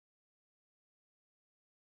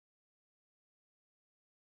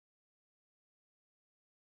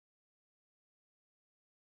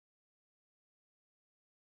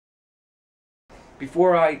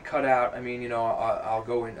before I cut out, I mean, you know, I'll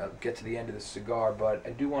go and get to the end of the cigar, but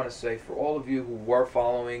I do want to say for all of you who were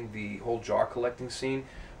following the whole jar collecting scene,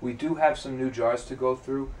 we do have some new jars to go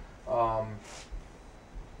through.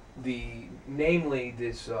 Namely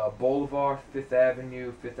this Bolivar, Fifth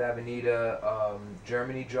Avenue, Fifth Avenida,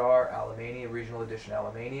 Germany jar, Alemania, Regional Edition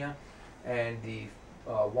Alemania, and the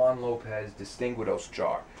Juan Lopez Distinguidos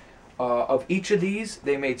jar. Of each of these,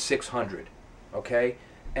 they made 600, okay?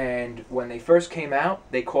 And when they first came out,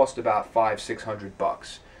 they cost about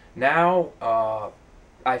 $500-600. Now,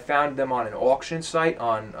 I found them on an auction site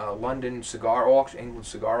on London Cigar Auction, England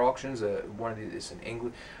Cigar Auctions. One of these is in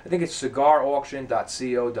England. I think it's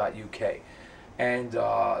cigarauction.co.uk. And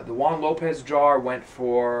the Juan Lopez jar went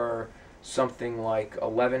for something like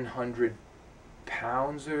 1,100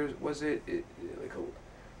 pounds, or was it like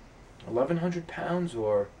 1,100 pounds,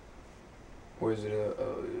 or is it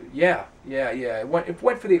yeah. It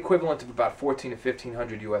went for the equivalent of about 1,400 to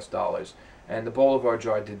 1,500 US dollars, and the Bolivar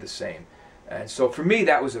jar did the same. And so for me,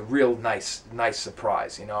 that was a real nice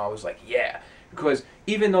surprise. You know, I was like, yeah, because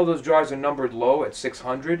even though those jars are numbered low at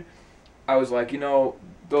 600, I was like, you know,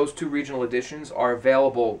 those two regional editions are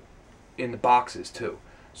available in the boxes too.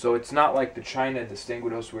 So it's not like the China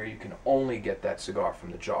Distinguidos where you can only get that cigar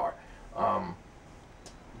from the jar.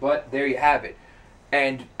 But there you have it.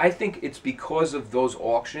 And I think it's because of those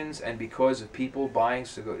auctions and because of people buying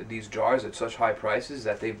these jars at such high prices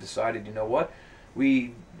that they've decided, you know what,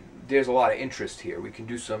 there's a lot of interest here. We can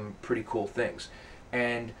do some pretty cool things.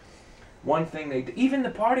 And one thing even the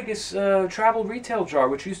Partagas travel retail jar,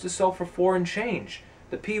 which used to sell for $4 and change,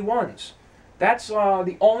 the P1s, that's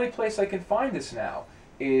the only place I can find this now.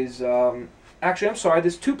 Is actually, I'm sorry,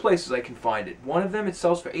 there's two places I can find it. One of them it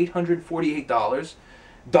sells for $848,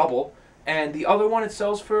 double, and the other one it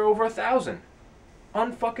sells for over $1,000.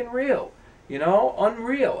 Unfucking real. You know,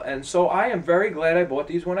 unreal. And so I am very glad I bought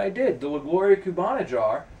these when I did. The La Gloria Cubana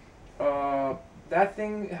jar, that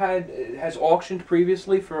thing has auctioned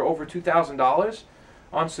previously for over $2,000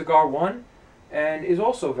 on Cigar One, and is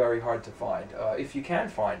also very hard to find, if you can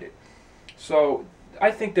find it. So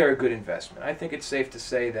I think they're a good investment. I think it's safe to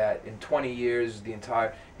say that in 20 years,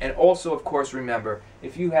 and also, of course, remember,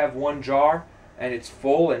 if you have one jar and it's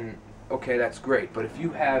full, and okay, that's great, but if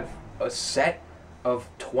you have a set of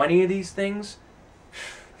 20 of these things,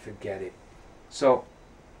 forget it. So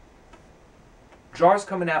jars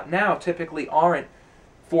coming out now typically aren't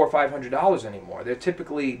 $400 or $500 anymore. They're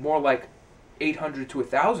typically more like $800 to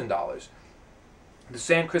 $1,000. The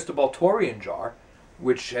San Cristobal Torian jar,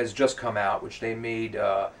 which has just come out, which they made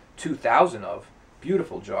 2,000 of,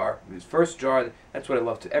 beautiful jar. His first jar, that's what I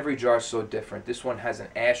love. Every jar is so different. This one has an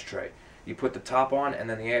ashtray. You put the top on, and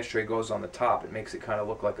then the ashtray goes on the top. It makes it kind of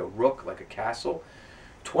look like a rook, like a castle.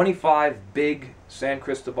 25 big San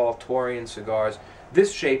Cristobal Torian cigars.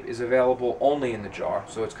 This shape is available only in the jar,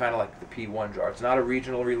 so it's kind of like the P1 jar. It's not a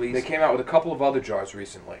regional release. They came out with a couple of other jars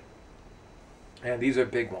recently, and these are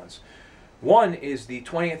big ones. One is the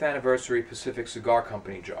 20th anniversary Pacific Cigar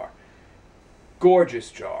Company jar.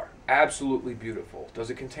 Gorgeous jar, absolutely beautiful.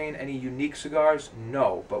 Does it contain any unique cigars?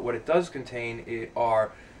 No, but what it does contain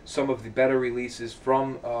are some of the better releases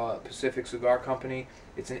from Pacific Cigar Company.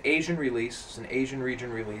 It's an Asian release. It's an Asian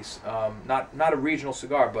region release. Not a regional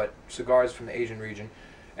cigar, but cigars from the Asian region.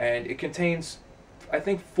 And it contains, I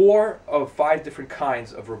think, 4 of 5 different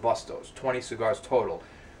kinds of Robustos. 20 cigars total.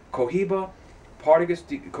 Cohiba,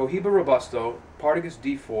 Cohiba Robusto, Partagas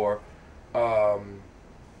D4,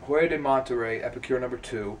 Hoya de Monterrey, Epicure No.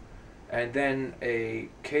 2, and then a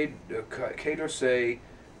Quai d'Orsay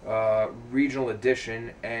regional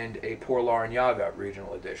edition and a Por Larrañaga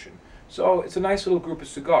regional edition. So it's a nice little group of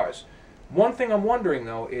cigars. One thing I'm wondering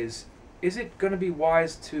though is it going to be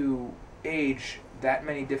wise to age that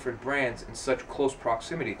many different brands in such close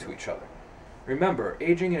proximity to each other? Remember,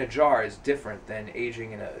 aging in a jar is different than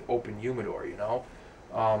aging in an open humidor, you know?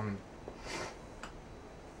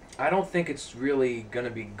 I don't think it's really going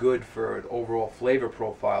to be good for an overall flavor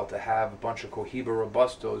profile to have a bunch of Cohiba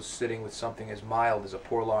Robustos sitting with something as mild as a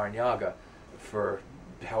Por Larrañaga for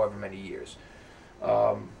however many years.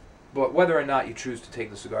 But whether or not you choose to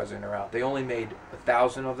take the cigars in or out, they only made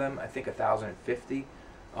 1,000 of them, I think 1,050,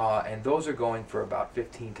 and those are going for about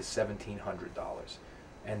 $1,500 to $1,700,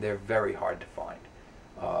 and they're very hard to find.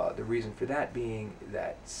 The reason for that being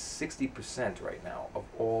that 60% right now of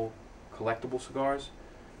all collectible cigars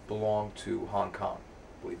belong to Hong Kong,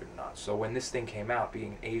 believe it or not. So when this thing came out,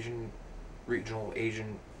 being an regional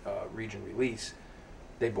Asian region release,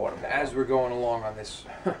 they bought them. As we're going along on this,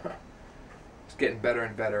 it's getting better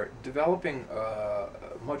and better, developing a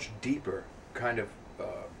much deeper kind of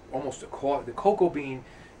almost the cocoa bean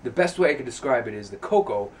the best way I could describe it is the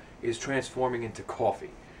cocoa is transforming into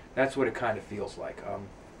coffee. That's what it kind of feels like.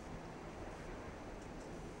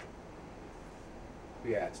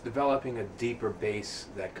 Yeah, it's developing a deeper bass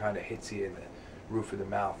that kind of hits you in the roof of the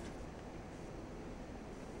mouth.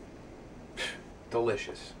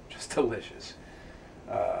 Delicious. Just delicious.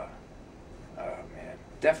 Man.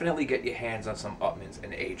 Definitely get your hands on some Upmanns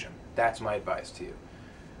and age them. That's my advice to you.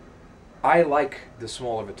 I like the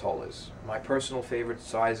smaller Vitolas. My personal favorite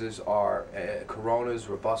sizes are Coronas,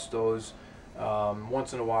 Robustos.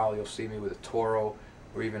 Once in a while you'll see me with a Toro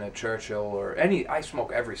or even a Churchill or any. I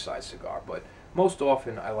smoke every size cigar, but most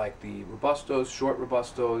often I like the Robustos, short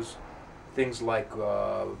Robustos, things like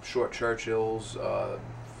short Churchills,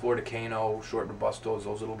 Flordicano, short Robustos,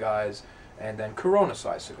 those little guys, and then Corona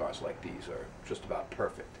size cigars like these are just about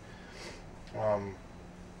perfect.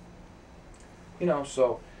 You know,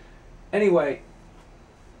 so anyway,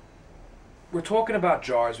 we're talking about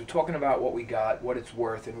jars, we're talking about what we got, what it's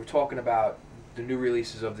worth, and we're talking about the new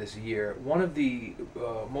releases of this year. One of the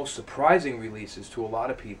most surprising releases to a lot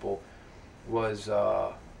of people was,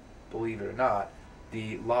 believe it or not,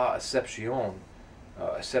 the La Excepcion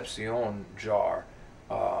jar,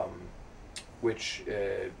 which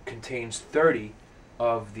contains 30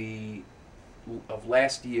 of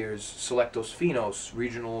last year's Selectos Finos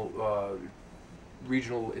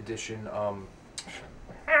regional edition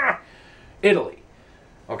Italy.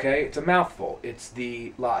 Okay, it's a mouthful. It's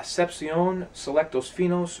the La Excepcion Selectos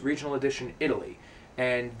Finos regional edition Italy.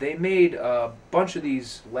 And they made a bunch of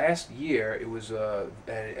these last year. It was and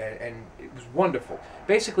it was wonderful.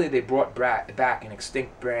 Basically, they brought back an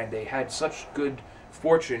extinct brand. They had such good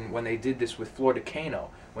fortune when they did this with Flordicano,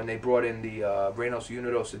 when they brought in the Reinos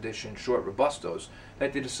Unidos edition short Robustos,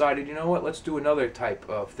 that they decided, you know what, let's do another type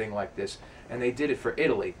of thing like this. And they did it for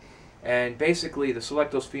Italy. And basically, the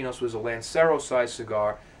Selectos Finos was a Lancero-sized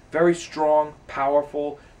cigar, very strong,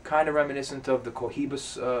 powerful, kind of reminiscent of the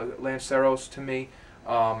Cohibas Lanceros to me.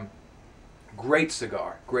 Great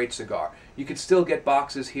cigar, great cigar. You could still get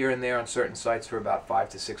boxes here and there on certain sites for about $500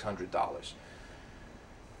 to $600.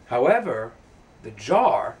 However, the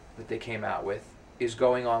jar that they came out with is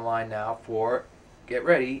going online now for, get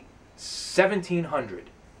ready, $1,700.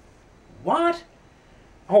 What?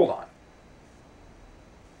 Hold on.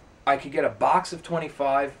 I could get a box of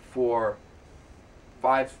 25 for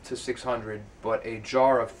 $500 to $600, but a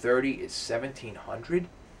jar of 30 is $1,700?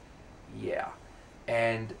 Yeah.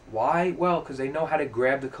 And why? Well, because they know how to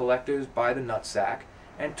grab the collectors by the nutsack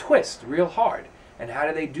and twist real hard. And how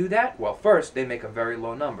do they do that? Well, first, they make a very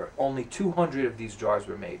low number. Only 200 of these jars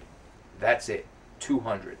were made. That's it.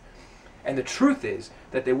 200. And the truth is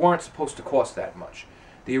that they weren't supposed to cost that much.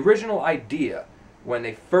 The original idea when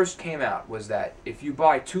they first came out was that if you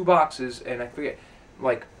buy 2 boxes, and I forget,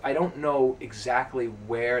 like, I don't know exactly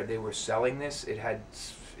where they were selling this.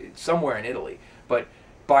 It's somewhere in Italy. But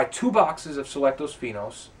buy 2 boxes of Selectos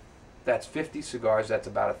Finos, that's 50 cigars, that's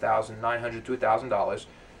about $1,900 to $1,000,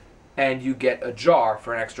 and you get a jar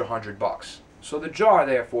for an extra $100. So the jar,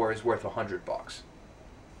 therefore, is worth $100.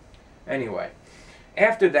 Anyway,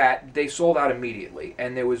 after that, they sold out immediately,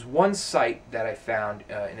 and there was one site that I found,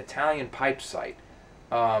 an Italian pipe site,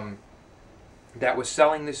 that was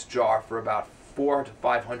selling this jar for about 400 to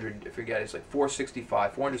 500, I forget, it's like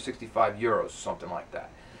 465 euros, something like that.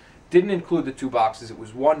 Didn't include the 2 boxes. It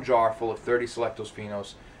was one jar full of 30 Selectos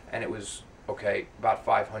Finos, and it was, okay, about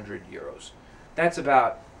 500 euros. That's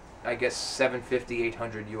about, I guess, 750,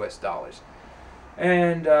 800 US dollars.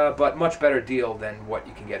 And, but much better deal than what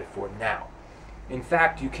you can get it for now. In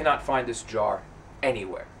fact, you cannot find this jar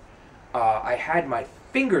anywhere. I had my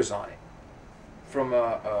fingers on it from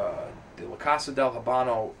the La Casa del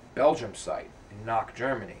Habano Belgium site in Knock,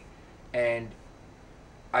 Germany. And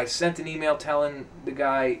I sent an email telling the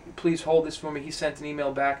guy, please hold this for me. He sent an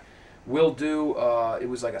email back, will do. It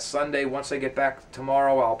was like a Sunday. Once I get back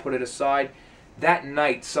tomorrow, I'll put it aside. That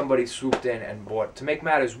night, somebody swooped in and bought. To make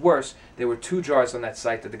matters worse, there were 2 jars on that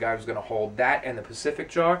site that the guy was going to hold. That and the Pacific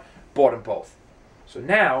jar, bought them both. So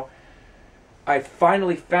now, I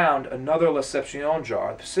finally found another La Excepcion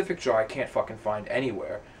jar. The Pacific jar I can't fucking find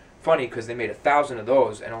anywhere. Funny, because they made 1,000 of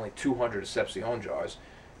those and only 200 Excepcion jars.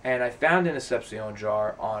 And I found an Excepcion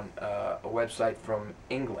jar on a website from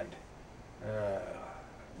England.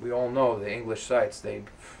 We all know the English sites, they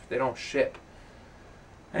don't ship.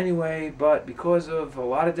 Anyway, but because of a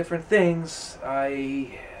lot of different things,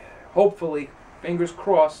 I hopefully, fingers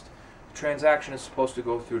crossed, the transaction is supposed to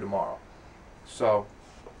go through tomorrow. So,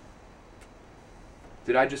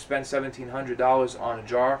 did I just spend $1,700 on a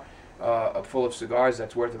jar full of cigars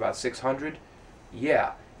that's worth about $600?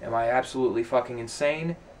 Yeah. Am I absolutely fucking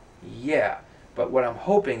insane? Yeah. But what I'm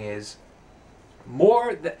hoping is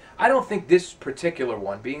more that I don't think this particular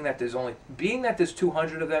one, being that there's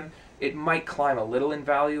 200 of them, it might climb a little in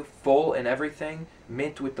value, full and everything,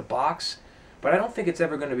 mint with the box, but I don't think it's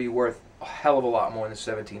ever going to be worth a hell of a lot more than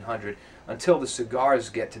 1700 until the cigars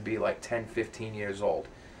get to be like 10, 15 years old.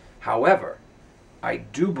 However, I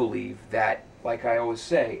do believe that, like I always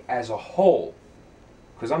say, as a whole,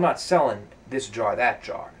 because I'm not selling this jar, that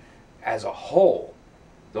jar, as a whole,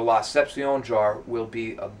 the La Excepcion jar will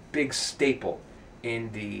be a big staple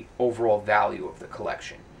in the overall value of the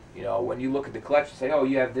collection. You know, when you look at the collection, say, oh,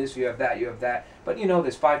 you have this, you have that, you have that. But, you know,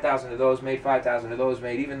 there's 5,000 of those made, 5,000 of those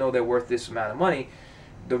made. Even though they're worth this amount of money,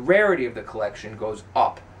 the rarity of the collection goes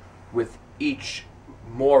up with each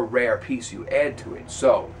more rare piece you add to it.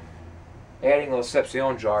 So, adding a La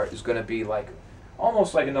Excepcion jar is going to be like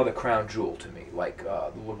almost like another crown jewel to me, like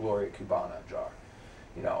the La Gloria Cubana jar.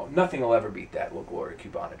 You know, nothing will ever beat that La Gloria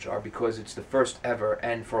Cubana jar because it's the first ever,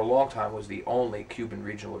 and for a long time was the only Cuban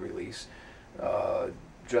regional release.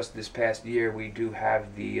 Just this past year, we do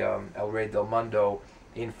have the El Rey del Mundo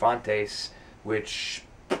Infantes, which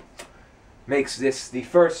makes this the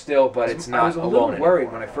first still, but it's not. I was a little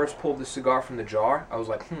worried when I first pulled the cigar from the jar. I was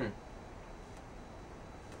like,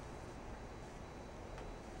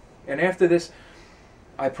 And after this,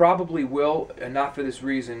 I probably will, and not for this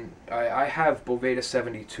reason, I have Boveda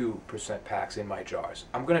 72% packs in my jars.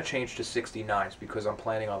 I'm going to change to 69s because I'm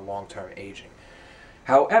planning on long-term aging.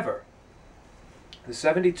 However, the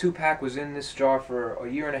 72 pack was in this jar for a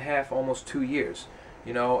year and a half, almost 2 years,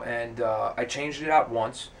 you know, and I changed it out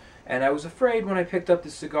once, and I was afraid when I picked up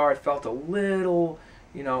the cigar, it felt a little,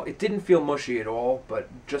 you know, it didn't feel mushy at all, but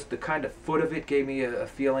just the kind of foot of it gave me a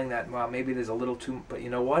feeling that, well, maybe there's a little too, but you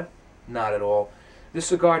know what? Not at all. This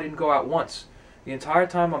cigar didn't go out once. The entire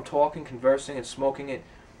time I'm talking, conversing, and smoking it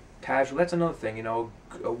casual. That's another thing, you know.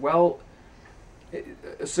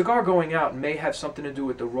 A cigar going out may have something to do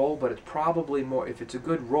with the roll, but it's probably more, if it's a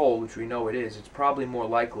good roll, which we know it is, it's probably more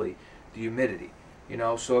likely the humidity. You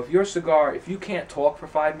know, so if your cigar, if you can't talk for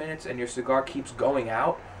 5 minutes and your cigar keeps going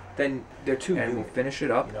out, then they're too new. And we'll finish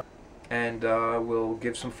it up, you know, and we'll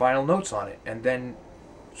give some final notes on it. And then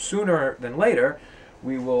sooner than later,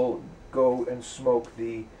 we will go and smoke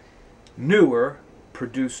the newer,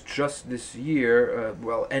 produced just this year,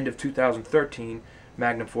 well, end of 2013,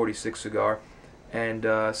 Magnum 46 cigar,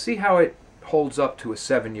 and see how it holds up to a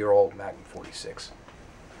 7-year-old Magnum 46.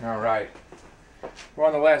 All right. We're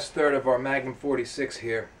on the last third of our Magnum 46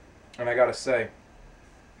 here, and I gotta say,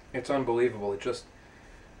 it's unbelievable.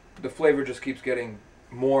 The flavor just keeps getting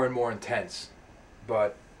more and more intense,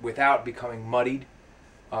 but without becoming muddied,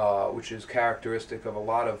 which is characteristic of a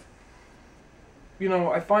lot of, you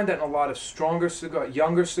know, I find that in a lot of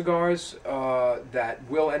younger cigars that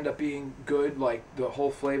will end up being good, like the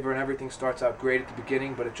whole flavor and everything starts out great at the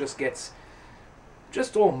beginning, but it just gets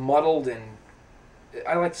just all muddled, and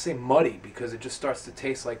I like to say muddy because it just starts to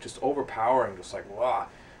taste like just overpowering, just like, wow.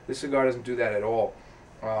 This cigar doesn't do that at all.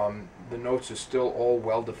 The notes are still all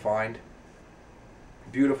well defined.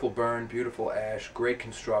 Beautiful burn, beautiful ash, great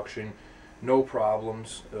construction, no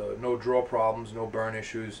problems, no draw problems, no burn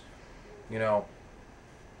issues, you know.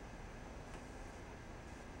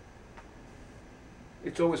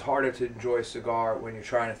 It's always harder to enjoy a cigar when you're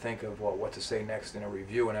trying to think of, well, what to say next in a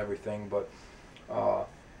review and everything, but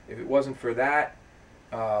if it wasn't for that,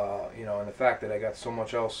 you know, and the fact that I got so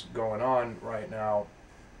much else going on right now,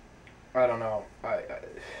 I don't know.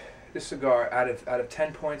 This cigar, out of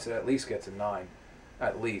 10 points, it at least gets a 9,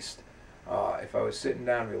 at least. If I was sitting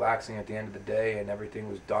down relaxing at the end of the day and everything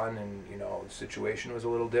was done and, you know, the situation was a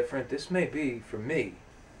little different, this may be, for me,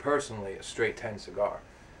 personally, a straight 10 cigar.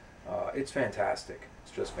 It's fantastic.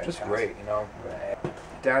 It's just fantastic. Just great, you know.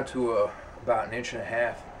 Down to about 1.5 inches,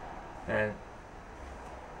 and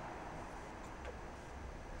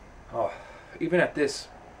even at this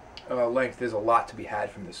length, there's a lot to be had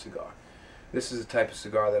from this cigar. This is the type of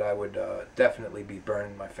cigar that I would definitely be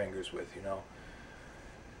burning my fingers with, you know.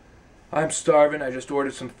 I'm starving. I just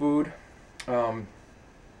ordered some food. I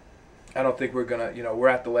don't think we're gonna, you know, we're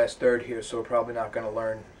at the last third here, so we're probably not gonna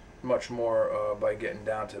learn much more by getting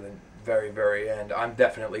down to the very, very end. I'm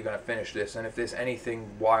definitely gonna finish this, and if there's anything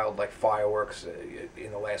wild like fireworks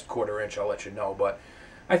in the last 1/4 inch, I'll let you know. But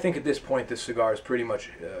I think at this point, this cigar is pretty much,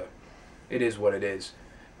 it is what it is.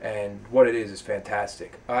 And what it is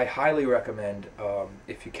fantastic. I highly recommend,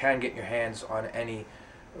 if you can get your hands on any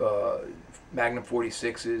Magnum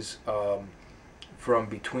 46s from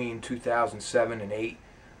between 2007 and 8,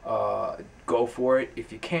 go for it.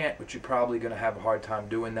 If you can't, which you're probably going to have a hard time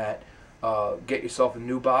doing that, get yourself a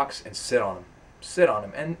new box and sit on them. sit on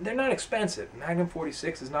them. And they're not expensive. Magnum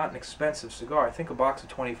 46 is not an expensive cigar. I think a box of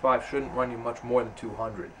 25 shouldn't run you much more than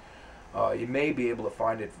 200. You may be able to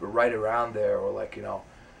find it right around there, or like, you know,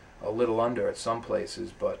 a little under at some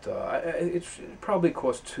places, but it probably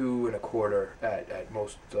costs $2.25 at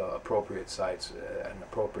most appropriate sites at an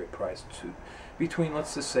appropriate price. Between,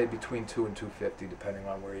 let's just say, between $2 and $2.50, depending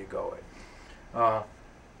on where you go.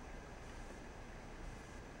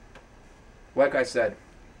 Like I said,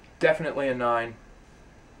 definitely a 9.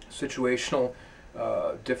 Situational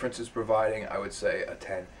differences providing, I would say a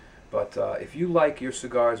 10. But if you like your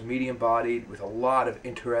cigars medium-bodied with a lot of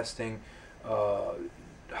interesting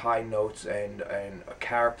high notes and a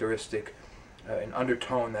characteristic, an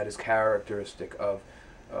undertone that is characteristic of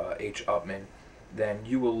H. Upmann, then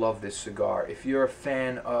you will love this cigar. If you're a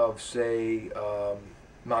fan of, say,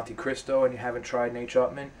 Monte Cristo and you haven't tried an H.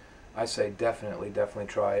 Upmann, I say definitely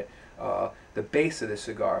try it. The base of this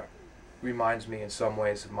cigar reminds me in some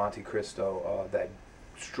ways of Monte Cristo, that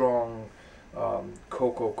strong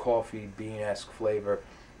cocoa, coffee, bean-esque flavor.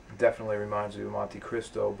 Definitely reminds me of Monte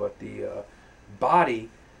Cristo, but the body,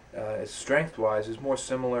 strength-wise, is more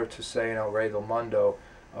similar to, say, an El Rey del Mundo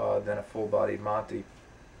than a full-bodied Monte.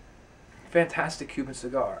 Fantastic Cuban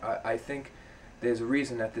cigar. I think there's a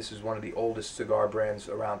reason that this is one of the oldest cigar brands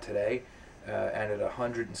around today, and at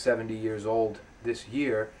 170 years old this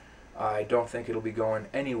year, I don't think it'll be going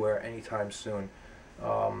anywhere anytime soon.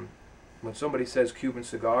 When somebody says Cuban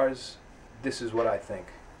cigars, this is what I think.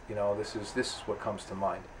 You know, this is what comes to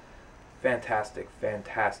mind. Fantastic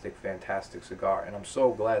cigar, and I'm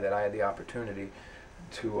so glad that I had the opportunity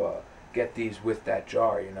to get these with that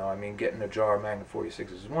jar. You know, I mean, getting a jar of Magnum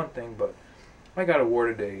 46 is one thing, but I got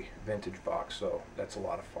awarded a vintage box, so that's a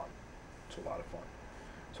lot of fun. It's a lot of fun.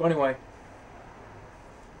 So anyway,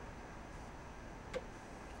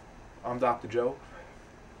 I'm DrJoe,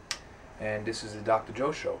 and this is the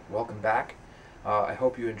DrJoe Show. Welcome back. I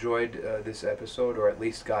hope you enjoyed this episode, or at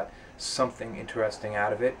least got something interesting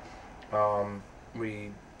out of it.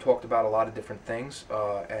 We talked about a lot of different things,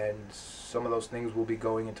 and some of those things will be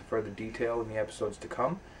going into further detail in the episodes to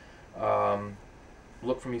come.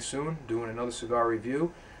 Look for me soon, doing another cigar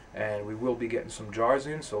review, and we will be getting some jars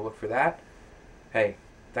in, so look for that. Hey,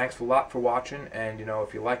 thanks a lot for watching, and you know,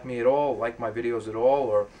 if you like me at all, like my videos at all,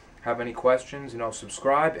 or have any questions, you know,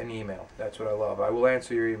 subscribe and email. That's what I love. I will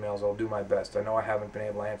answer your emails. I'll do my best. I know I haven't been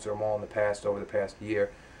able to answer them all in the past, over the past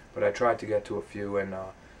year, but I tried to get to a few, and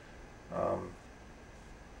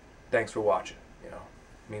thanks for watching. You know,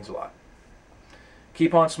 it means a lot.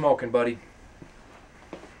 Keep on smoking, buddy.